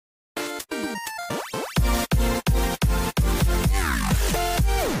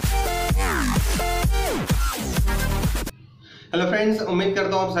Hello friends, उम्मीद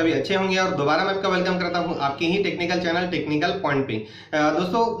करता हूँ आप सभी अच्छे होंगे और दोबारा मैं आपका वेलकम करता हूँ आपके ही टेक्निकल चैनल टेक्निकल पॉइंट पे।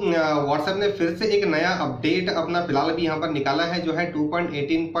 दोस्तों, व्हाट्सएप ने फिर से एक नया अपडेट अपना फिलहाल अभी यहाँ पर निकाला है जो है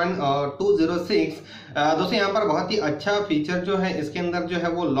 2.18.206। दोस्तों, यहाँ पर बहुत ही अच्छा फीचर जो है इसके अंदर जो है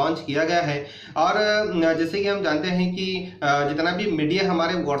वो लॉन्च किया गया है। और जैसे कि हम जानते हैं कि जितना भी मीडिया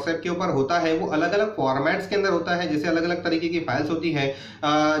हमारे व्हाट्सएप के ऊपर होता है वो अलग अलग फॉर्मेट्स के अंदर होता है। जैसे अलग अलग तरीके की फाइल्स होती है,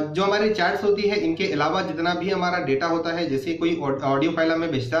 जो हमारी चैट्स होती है, इनके अलावा जितना भी हमारा डेटा होता है, जैसे कोई ऑडियो फाइल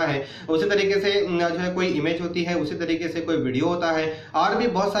हमें भेजता है, उसी तरीके से जो है कोई इमेज होती है, उसी तरीके से कोई वीडियो होता है, और भी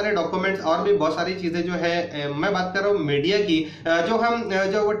बहुत सारे डॉक्यूमेंट्स और भी बहुत सारी चीजें जो है मैं बात कर रहा हूँ मीडिया की, जो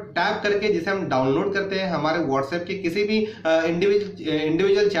वो टैप करके जिसे हम डाउनलोड करते हैं हमारे व्हाट्सएप के किसी भी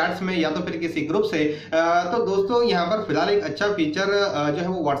इंडिविजुअल चैट्स में या तो फिर किसी ग्रुप से। तो दोस्तों, यहाँ पर फिलहाल एक अच्छा फीचर जो है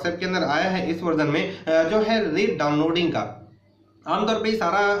वो व्हाट्सएप के अंदर आया है इस वर्जन में, जो है री डाउनलोडिंग का। आमतौर पे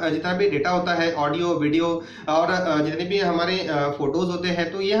सारा जितना भी डेटा होता है, ऑडियो वीडियो और जितने भी हमारे फोटोज होते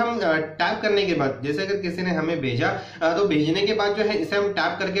हैं, तो ये हम टैप करने के बाद, जैसे अगर किसी ने हमें भेजा तो भेजने के बाद जो है इसे हम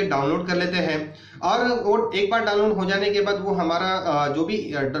टैप करके डाउनलोड कर लेते हैं। और वो एक बार डाउनलोड हो जाने के बाद वो हमारा जो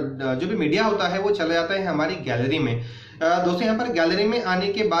भी मीडिया होता है वो चला जाता है हमारी गैलरी में। दोस्तों, यहाँ पर गैलरी में आने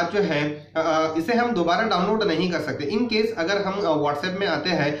के बाद जो है इसे हम दोबारा डाउनलोड नहीं कर सकते। इन केस अगर हम व्हाट्सएप में आते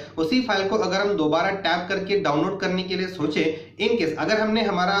हैं, उसी फाइल को अगर हम दोबारा टैप करके डाउनलोड करने के लिए सोचे, इन केस अगर हमने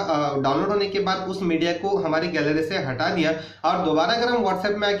हमारा डाउनलोड होने के बाद उस मीडिया को हमारी गैलरी से हटा दिया और दोबारा अगर हम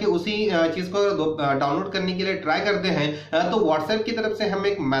व्हाट्सएप में आके उसी चीज को डाउनलोड करने के लिए ट्राई करते हैं, तो व्हाट्सएप की तरफ से हमें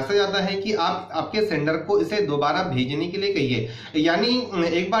एक मैसेज आता है कि आप आपके सेंडर को इसे दोबारा भेजने के लिए कहिए। यानी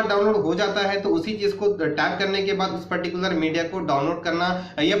एक बार डाउनलोड हो जाता है तो उसी चीज को टैप करने के बाद उस पर्टिकुलर मीडिया को डाउनलोड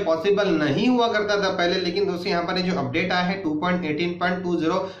करना यह पॉसिबल नहीं हुआ करता था पहले। लेकिन दोस्तों, यहाँ पर ये जो अपडेट आया है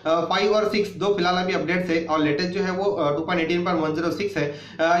 2.18.205 और 6, दो फिलहाल अभी अपडेट्स है, और लेटेस्ट जो है वो 2.18.106 है।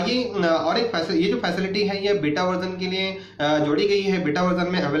 और ये जो फैसिलिटी है ये बीटा वर्जन के लिए जोड़ी गई है, बीटा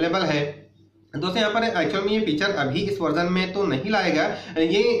वर्जन में अवेलेबल है। दोस्तों, यहाँ पर एक्चुअल में ये फीचर अभी इस वर्जन में तो नहीं लाएगा,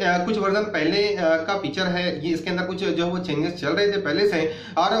 ये कुछ वर्जन पहले का फीचर है। ये इसके अंदर कुछ जो वो चेंजेस चल रहे थे पहले से,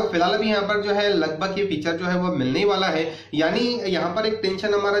 और फिलहाल अभी यहाँ पर जो है लगभग ये फीचर जो है वो मिलने वाला है। यानी यहाँ पर एक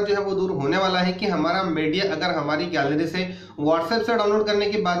टेंशन हमारा जो है वो दूर होने वाला है कि हमारा मीडिया अगर हमारी गैलरी से व्हाट्सएप से डाउनलोड करने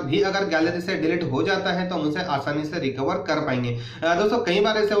के बाद भी अगर गैलरी से डिलीट हो जाता है तो हम उसे आसानी से रिकवर कर पाएंगे। दोस्तों, कई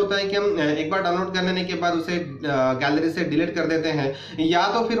बार ऐसे होता है कि हम एक बार डाउनलोड कर लेने के बाद उसे गैलरी से डिलीट कर देते हैं, या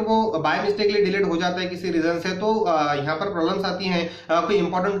तो फिर वो बाय मिस्टेकली डिलीट हो जाता है किसी रीजन से। तो यहाँ पर प्रॉब्लम्स आती हैं। कोई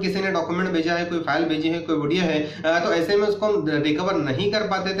इंपॉर्टेंट किसी ने डॉक्यूमेंट भेजा है, कोई फाइल भेजी है, कोई वीडियो है, तो ऐसे में उसको हम रिकवर नहीं कर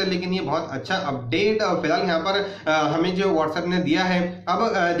पाते थे। लेकिन ये बहुत अच्छा अपडेट फिलहाल यहाँ पर हमें जो व्हाट्सएप ने दिया है।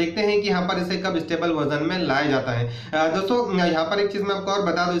 अब देखते हैं कि यहाँ पर इसे कब स्टेबल वर्जन में लाया जाता है। दोस्तों, यहाँ पर एक चीज मैं आपको और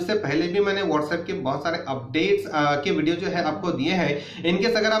बता दूं, इससे पहले भी मैंने व्हाट्सएप के बहुत सारे अपडेट्स के वीडियो जो है आपको दिए हैं।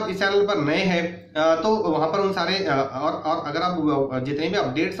 इनकेस अगर आप इस चैनल पर नए हैं तो वहां पर उन सारे और अगर आप जितने भी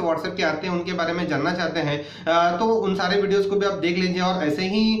अपडेट्स व्हाट्सएप के आते हैं उनके बारे में जानना चाहते हैं तो उन सारे वीडियोस को भी आप देख लीजिए। और ऐसे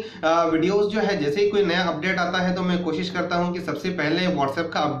ही वीडियोस जो है, जैसे ही कोई नया अपडेट आता है तो मैं कोशिश करता हूं कि सबसे पहले व्हाट्सएप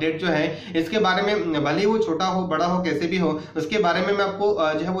का अपडेट जो है इसके बारे में, भले ही वो छोटा हो बड़ा हो कैसे भी हो, उसके बारे में मैं आपको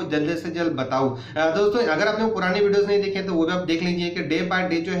जो है वो जल्द से जल्द बताऊं। दोस्तों, अगर आपने पुरानी वीडियोस नहीं देखे तो वो भी आप देख लीजिए कि डे बाय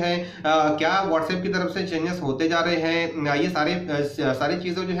डे जो है क्या व्हाट्सएप की तरफ से चेंजेस होते जा रहे हैं। ये सारी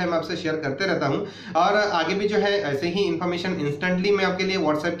चीजें जो है मैं आपसे शेयर करते रहता हूं, और आगे भी जो है ऐसे ही इंफॉर्मेशन इंस्टेंटली मैं आपके लिए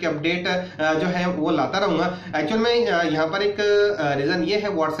व्हाट्सएप के अपडेट जो है वो लाता रहूंगा। एक्चुअल में यहाँ पर एक रीजन ये है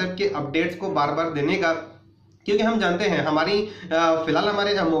व्हाट्सएप के अपडेट्स को बार बार देने का, क्योंकि हम जानते हैं हमारी फिलहाल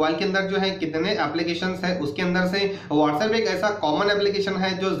हमारे मोबाइल के अंदर जो है कितने एप्लीकेशंस हैं, उसके अंदर से व्हाट्सएप एक ऐसा कॉमन एप्लीकेशन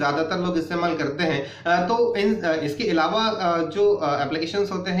है जो ज्यादातर लोग इस्तेमाल करते हैं। तो इसके अलावा जो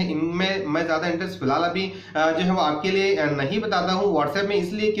एप्लीकेशंस होते हैं इनमें मैं ज्यादा इंटरेस्ट फिलहाल अभी जो है वो आपके लिए नहीं बताता हूँ व्हाट्सएप में,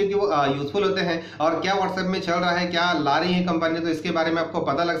 इसलिए क्योंकि वो यूजफुल होते हैं और क्या व्हाट्सएप में चल रहा है, क्या ला रही है कंपनी, तो इसके बारे में आपको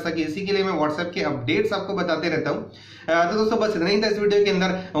पता लग सके, इसी के लिए मैं व्हाट्सएप के अपडेट्स आपको बताते रहता हूँ। तो दोस्तों, बस इतना ही था इस वीडियो के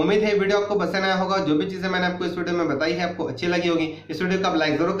अंदर। उम्मीद है वीडियो आपको पसंद आया होगा। जो भी चीजें मैंने आपको इस वीडियो में बताई है आपको अच्छी लगी होगी। इस वीडियो को आप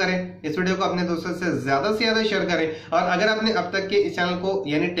लाइक जरूर करें, इस वीडियो को अपने दोस्तों से ज्यादा शेयर करें, और अगर आपने अब तक के इस चैनल को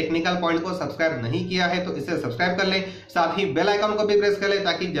यानी टेक्निकल पॉइंट को सब्सक्राइब नहीं किया है तो इसे सब्सक्राइब कर लें, साथ ही बेल आइकन को भी प्रेस कर लें,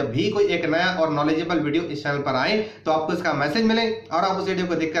 ताकि जब भी कोई एक नया और नॉलेजेबल वीडियो इस चैनल पर आए तो आपको इसका मैसेज मिले और आप उस वीडियो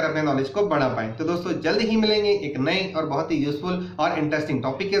को देखकर अपने नॉलेज को बढ़ा पाए। तो दोस्तों, जल्द ही मिलेंगे एक नए और बहुत ही यूजफुल और इंटरेस्टिंग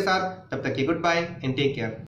टॉपिक के साथ। तब तक की good bye and take care.